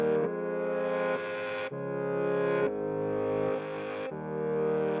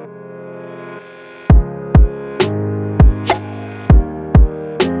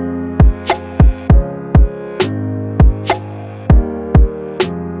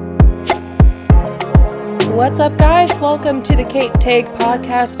What's up, guys? Welcome to the Kate Take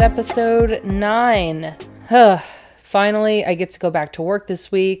Podcast, episode 9. Finally, I get to go back to work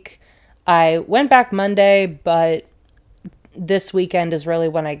this week. I went back Monday, but this weekend is really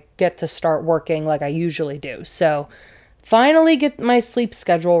when I get to start working like I usually do. So, finally get my sleep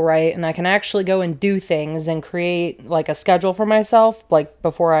schedule right, and I can actually go and do things and create like a schedule for myself, like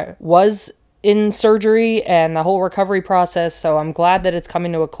before I was in surgery and the whole recovery process. So I'm glad that it's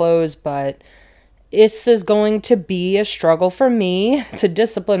coming to a close, but this is going to be a struggle for me to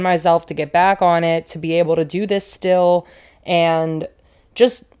discipline myself to get back on it, to be able to do this still, and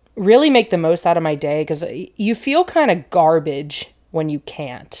just really make the most out of my day, because you feel kind of garbage when you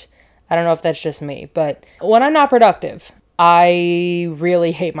can't. I don't know if that's just me, but when I'm not productive, I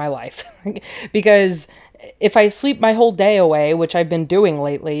really hate my life. Because if I sleep my whole day away, which I've been doing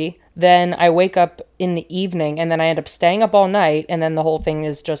lately, then I wake up in the evening and then I end up staying up all night, and then the whole thing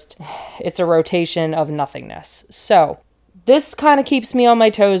is just, it's a rotation of nothingness. So this kind of keeps me on my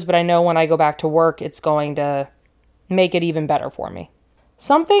toes, but I know when I go back to work, it's going to make it even better for me.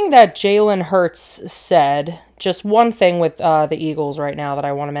 Something that Jalen Hurts said, just one thing with the Eagles right now that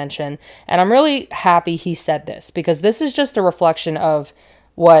I want to mention, and I'm really happy he said this, because this is just a reflection of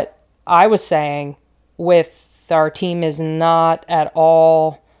what I was saying with our team is not at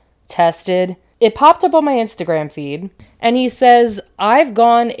all tested. It popped up on my Instagram feed, and he says, "I've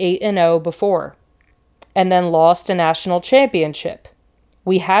gone 8-0 before, and then lost a national championship.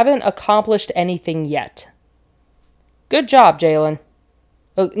 We haven't accomplished anything yet." Good job, Jalen.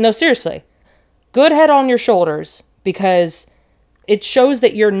 No, seriously. Good head on your shoulders, because it shows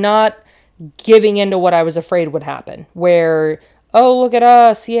that you're not giving into what I was afraid would happen. Where, oh, look at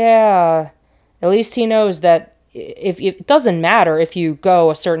us, yeah. At least he knows that if it doesn't matter if you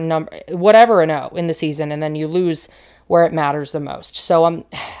go a certain number, whatever in the season, and then you lose where it matters the most. So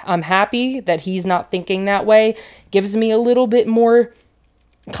I'm happy that he's not thinking that way. Gives me a little bit more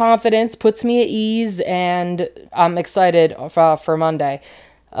confidence, puts me at ease, and I'm excited for Monday.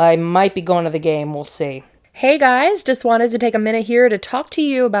 I might be going to the game. We'll see. Hey guys, just wanted to take a minute here to talk to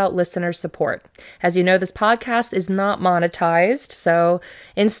you about listener support. As you know, this podcast is not monetized, so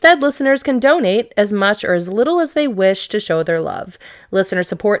instead listeners can donate as much or as little as they wish to show their love. Listener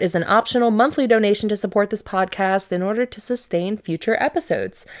support is an optional monthly donation to support this podcast in order to sustain future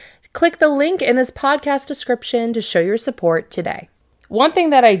episodes. Click the link in this podcast description to show your support today. One thing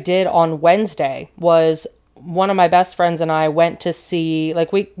that I did on Wednesday was one of my best friends and I went to see,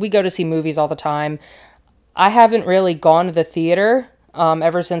 like we go to see movies all the time. I haven't really gone to the theater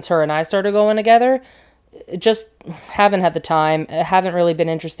ever since her and I started going together. Just haven't had the time. Haven't really been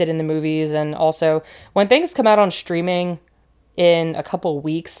interested in the movies. And also, when things come out on streaming in a couple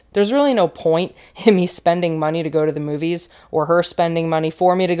weeks, there's really no point in me spending money to go to the movies, or her spending money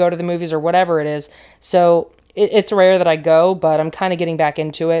for me to go to the movies, or whatever it is. So it's rare that I go, but I'm kind of getting back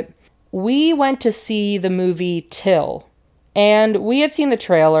into it. We went to see the movie Till. And we had seen the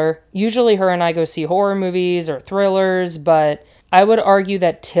trailer. Usually her and I go see horror movies or thrillers, but I would argue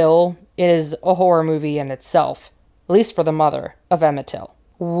that Till is a horror movie in itself, at least for the mother of Emmett Till.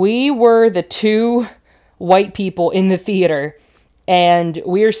 We were the two white people in the theater, and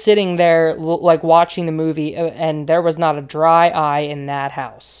we were sitting there like watching the movie, and there was not a dry eye in that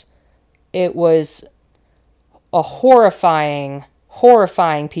house. It was a horrifying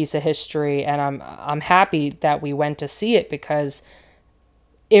piece of history, and I'm happy that we went to see it, because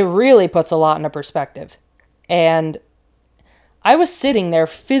it really puts a lot into perspective. And I was sitting there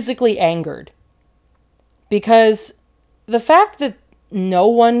physically angered, because the fact that no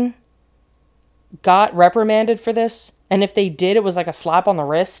one got reprimanded for this, and if they did, it was like a slap on the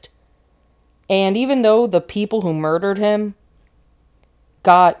wrist. And even though the people who murdered him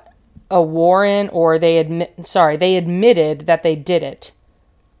got a warrant, or they admitted that they did it,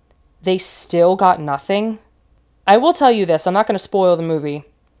 they still got nothing. I will tell you this, I'm not going to spoil the movie,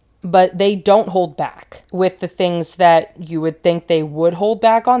 but they don't hold back with the things that you would think they would hold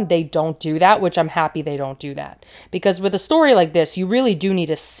back on. They don't do that, which I'm happy they don't do that. Because with a story like this, you really do need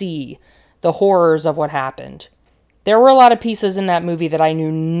to see the horrors of what happened. There were a lot of pieces in that movie that I knew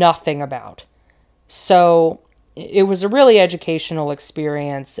nothing about. So it was a really educational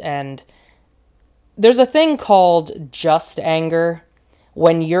experience, and there's a thing called just anger,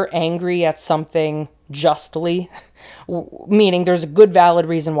 when you're angry at something justly, meaning there's a good valid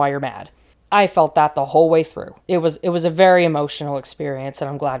reason why you're mad. I felt that the whole way through. It was a very emotional experience, and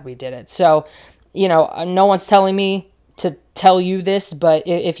I'm glad we did it. So, no one's telling me to tell you this, but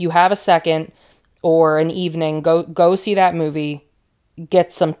if you have a second or an evening, go see that movie,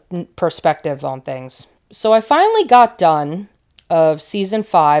 get some perspective on things. So I finally got done of season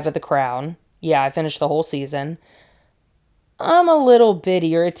 5 of The Crown, Yeah, I finished the whole season. I'm a little bit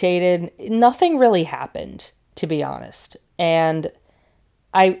irritated. Nothing really happened, to be honest. And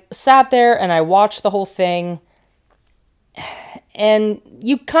I sat there and I watched the whole thing. And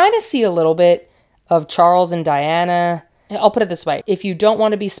you kind of see a little bit of Charles and Diana. I'll put it this way. If you don't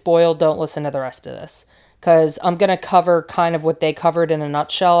want to be spoiled, don't listen to the rest of this. Because I'm going to cover kind of what they covered in a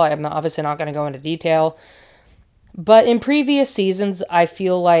nutshell. I'm obviously not going to go into detail. But in previous seasons, I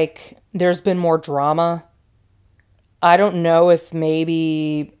feel like there's been more drama. I don't know if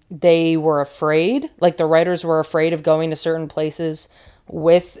maybe they were afraid, like the writers were afraid of going to certain places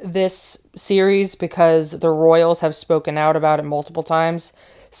with this series because the royals have spoken out about it multiple times,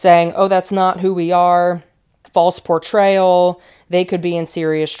 saying, oh, that's not who we are, false portrayal. They could be in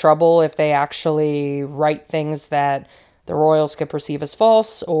serious trouble if they actually write things that the royals could perceive as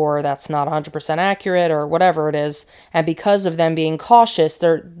false or that's not 100% accurate or whatever it is. And because of them being cautious,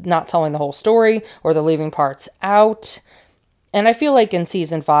 they're not telling the whole story or they're leaving parts out. And I feel like in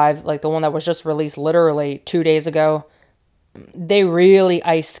season 5, like the one that was just released literally 2 days ago, they really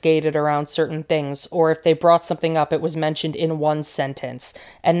ice skated around certain things, or if they brought something up, it was mentioned in one sentence.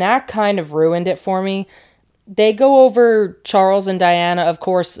 And that kind of ruined it for me. They go over Charles and Diana, of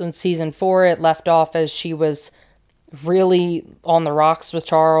course, in season 4, it left off as she was really on the rocks with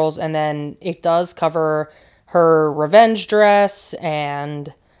Charles, and then it does cover her revenge dress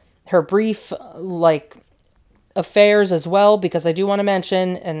and her brief, like, affairs as well, because I do want to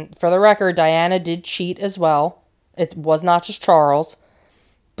mention, and for the record, Diana did cheat as well. It was not just Charles,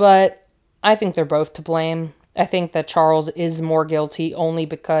 but I think they're both to blame. I think that Charles is more guilty only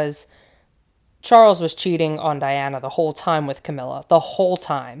because Charles was cheating on Diana the whole time with Camilla, the whole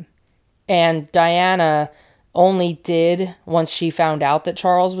time. And Diana only did once she found out that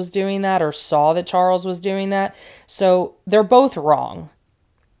Charles was doing that or saw that Charles was doing that. So they're both wrong.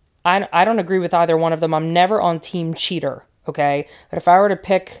 I don't agree with either one of them. I'm never on team cheater, okay? But if I were to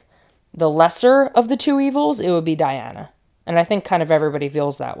pick the lesser of the two evils, it would be Diana. And I think kind of everybody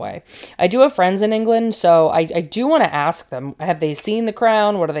feels that way. I do have friends in England, so I do want to ask them, have they seen The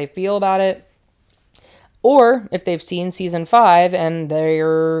Crown? What do they feel about it? Or if they've seen season 5 and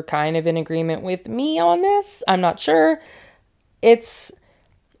they're kind of in agreement with me on this, I'm not sure. It's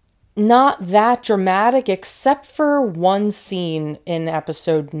not that dramatic except for one scene in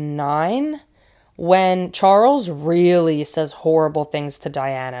episode 9 when Charles really says horrible things to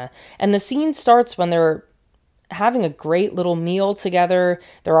Diana. And the scene starts when they're having a great little meal together.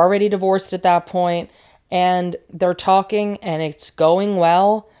 They're already divorced at that point, and they're talking, and it's going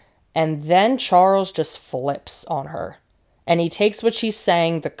well. And then Charles just flips on her. And he takes what she's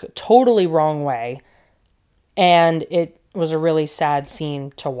saying the totally wrong way. And it was a really sad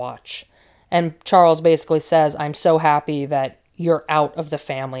scene to watch. And Charles basically says, I'm so happy that you're out of the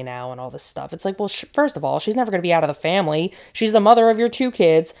family now and all this stuff. It's like, well, first of all, she's never going to be out of the family. She's the mother of your 2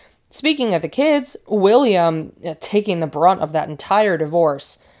 kids. Speaking of the kids, William taking the brunt of that entire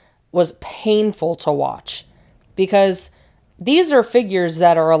divorce was painful to watch. Because these are figures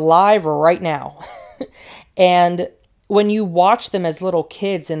that are alive right now. And when you watch them as little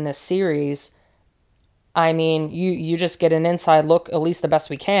kids in this series, I mean, you just get an inside look, at least the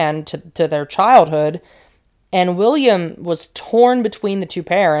best we can, to their childhood. And William was torn between the 2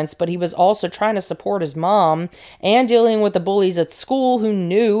 parents, but he was also trying to support his mom and dealing with the bullies at school who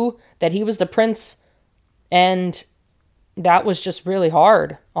knew that he was the prince. And that was just really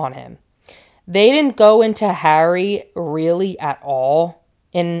hard on him. They didn't go into Harry really at all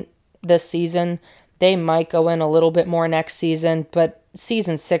in this season. They might go in a little bit more next season, but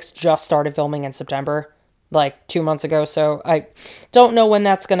season 6 just started filming in September, like 2 months ago. So I don't know when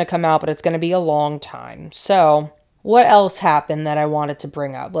that's going to come out, but it's going to be a long time. So what else happened that I wanted to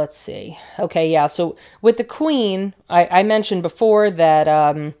bring up? Let's see. Okay, yeah. So with the Queen, I mentioned before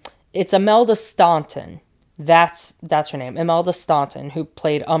that it's Imelda Staunton. That's her name, Imelda Staunton, who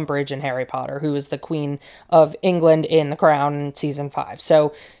played Umbridge in Harry Potter, who is the Queen of England in The Crown in season 5.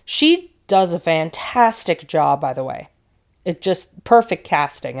 So she does a fantastic job, by the way. It's just perfect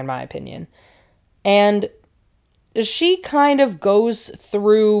casting, in my opinion. And she kind of goes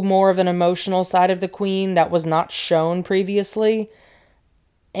through more of an emotional side of the Queen that was not shown previously.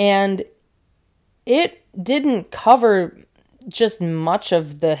 And it didn't cover just much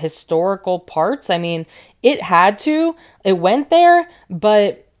of the historical parts. I mean, it had to. It went there,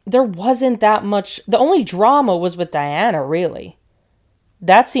 but there wasn't that much. The only drama was with Diana, really.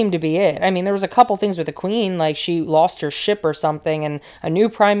 That seemed to be it. I mean, there was a couple things with the Queen, like she lost her ship or something, and a new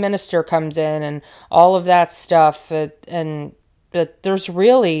prime minister comes in, and all of that stuff. But there's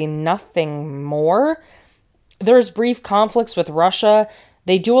really nothing more. There's brief conflicts with Russia.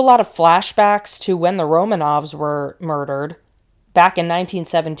 They do a lot of flashbacks to when the Romanovs were murdered back in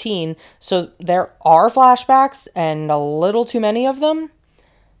 1917. So there are flashbacks and a little too many of them.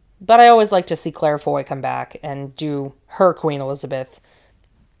 But I always like to see Claire Foy come back and do her Queen Elizabeth,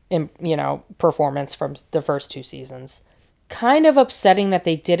 performance from the first 2 seasons. Kind of upsetting that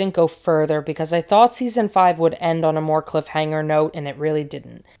they didn't go further because I thought season 5 would end on a more cliffhanger note and it really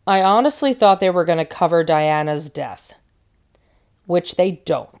didn't. I honestly thought they were going to cover Diana's death, which they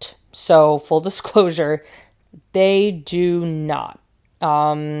don't. So, full disclosure, they do not.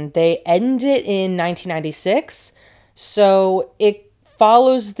 They end it in 1996, so it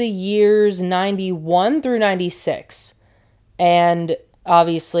follows the years 91 through 96. And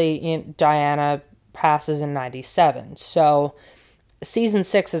obviously, Diana passes in 97. So season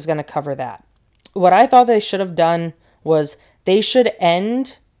 6 is going to cover that. What I thought they should have done was they should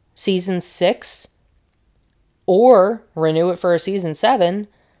end season 6 or renew it for a season 7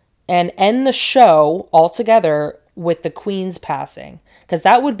 and end the show altogether with the Queen's passing. Because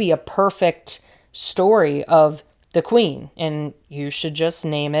that would be a perfect story of the Queen, and you should just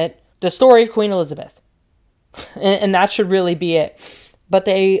name it The Story of Queen Elizabeth. And that should really be it. But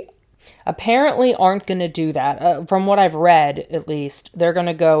they apparently aren't going to do that. From what I've read, at least, they're going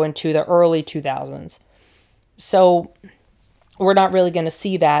to go into the early 2000s. So we're not really going to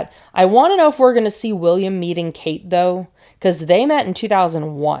see that. I want to know if we're going to see William meeting Kate, though, because they met in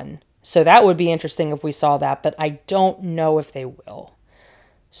 2001. So that would be interesting if we saw that, but I don't know if they will.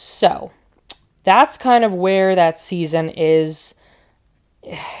 So that's kind of where that season is.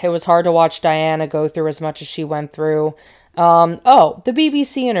 It was hard to watch Diana go through as much as she went through. The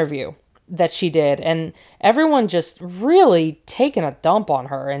BBC interview that she did, and everyone just really taking a dump on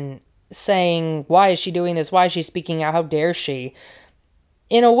her and saying, why is she doing this? Why is she speaking out? How dare she?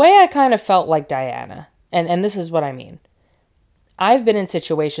 In a way, I kind of felt like Diana, and this is what I mean. I've been in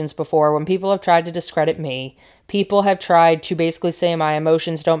situations before when people have tried to discredit me. People have tried to basically say my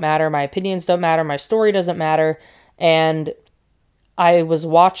emotions don't matter, my opinions don't matter, my story doesn't matter. And I was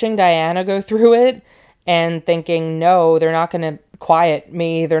watching Diana go through it and thinking, no, they're not going to quiet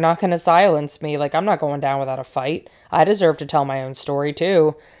me. They're not going to silence me. Like, I'm not going down without a fight. I deserve to tell my own story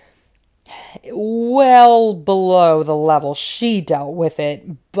too. Well below the level she dealt with it,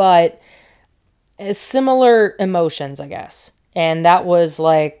 but similar emotions, I guess. And that was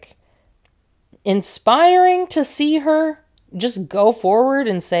like inspiring to see her just go forward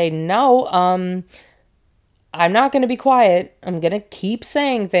and say, no, I'm not going to be quiet. I'm going to keep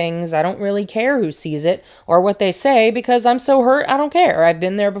saying things. I don't really care who sees it or what they say because I'm so hurt. I don't care. I've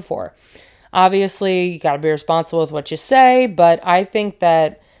been there before. Obviously, you got to be responsible with what you say, but I think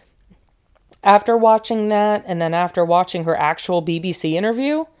that after watching that and then after watching her actual BBC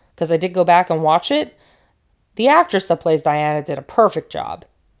interview, because I did go back and watch it, the actress that plays Diana did a perfect job.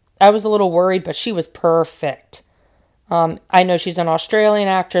 I was a little worried, but she was perfect. I know she's an Australian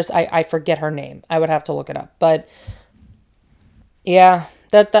actress. I forget her name. I would have to look it up. But yeah,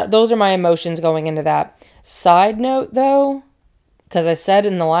 those are my emotions going into that. Side note, though, because I said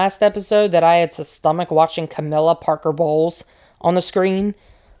in the last episode that I had a stomach watching Camilla Parker Bowles on the screen.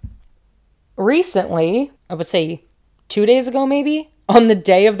 Recently, I would say 2 days ago maybe, on the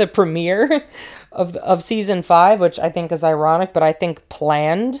day of the premiere of season 5, which I think is ironic, but I think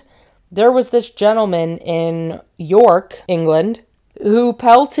planned, there was this gentleman in York, England, who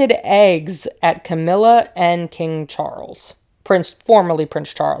pelted eggs at Camilla and King Charles. Formerly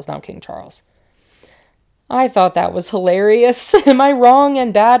Prince Charles, now King Charles. I thought that was hilarious. Am I wrong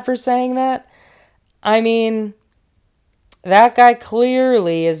and bad for saying that? I mean, that guy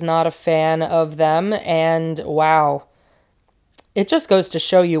clearly is not a fan of them, and wow. It just goes to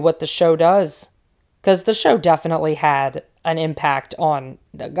show you what the show does. Because the show definitely had an impact on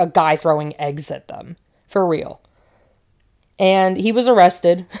a guy throwing eggs at them. For real. And he was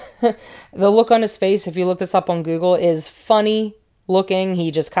arrested. The look on his face, if you look this up on Google, is funny looking.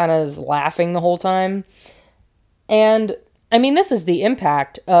 He just kind of is laughing the whole time. And, I mean, this is the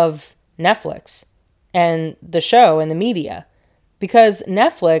impact of Netflix and the show and the media. Because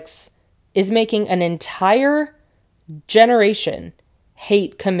Netflix is making an entire generation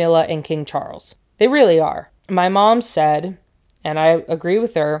hate Camilla and King Charles. They really are. My mom said, and I agree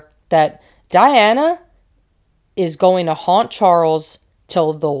with her, that Diana is going to haunt Charles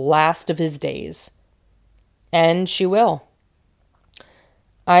till the last of his days. And she will.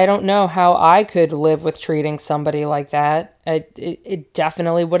 I don't know how I could live with treating somebody like that. It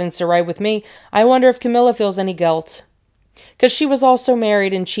definitely wouldn't sit right with me. I wonder if Camilla feels any guilt. Because she was also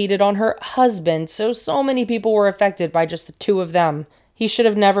married and cheated on her husband, so many people were affected by just the two of them. He should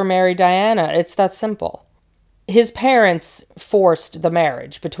have never married Diana. It's that simple. his parents forced the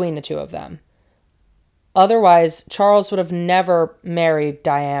marriage between the two of them. Otherwise, Charles would have never married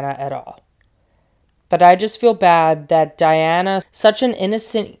Diana at all. But I just feel bad that Diana, such an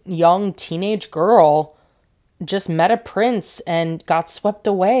innocent young teenage girl, just met a prince and got swept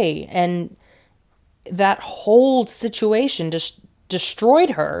away. And that whole situation just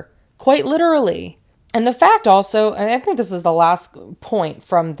destroyed her, quite literally. And the fact also, and I think this is the last point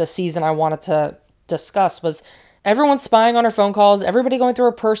from the season I wanted to discuss, was everyone spying on her phone calls, everybody going through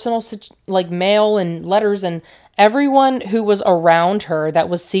her personal mail and letters, and everyone who was around her that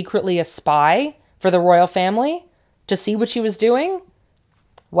was secretly a spy for the royal family to see what she was doing.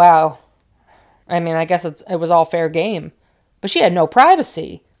 Wow. I mean, I guess it was all fair game, but she had no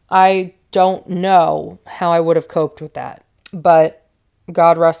privacy. I don't know how I would have coped with that, but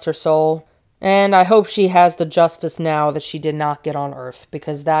God rest her soul. And I hope she has the justice now that she did not get on Earth,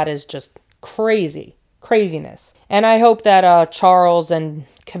 because that is just craziness. And I hope that Charles and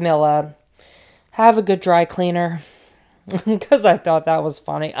Camilla have a good dry cleaner, because I thought that was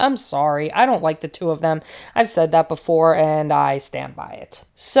funny. I'm sorry. I don't like the two of them. I've said that before, and I stand by it.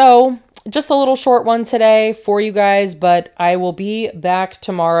 So, just a little short one today for you guys, but I will be back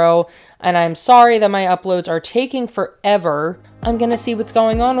tomorrow, and I'm sorry that my uploads are taking forever. I'm going to see what's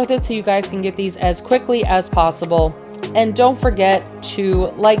going on with it so you guys can get these as quickly as possible. And don't forget to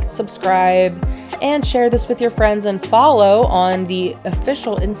like, subscribe, and share this with your friends, and follow on the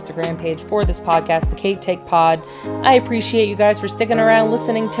official Instagram page for this podcast, the Kate Take Pod. I appreciate you guys for sticking around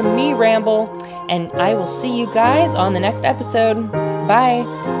listening to me ramble, and I will see you guys on the next episode.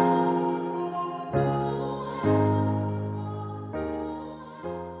 Bye.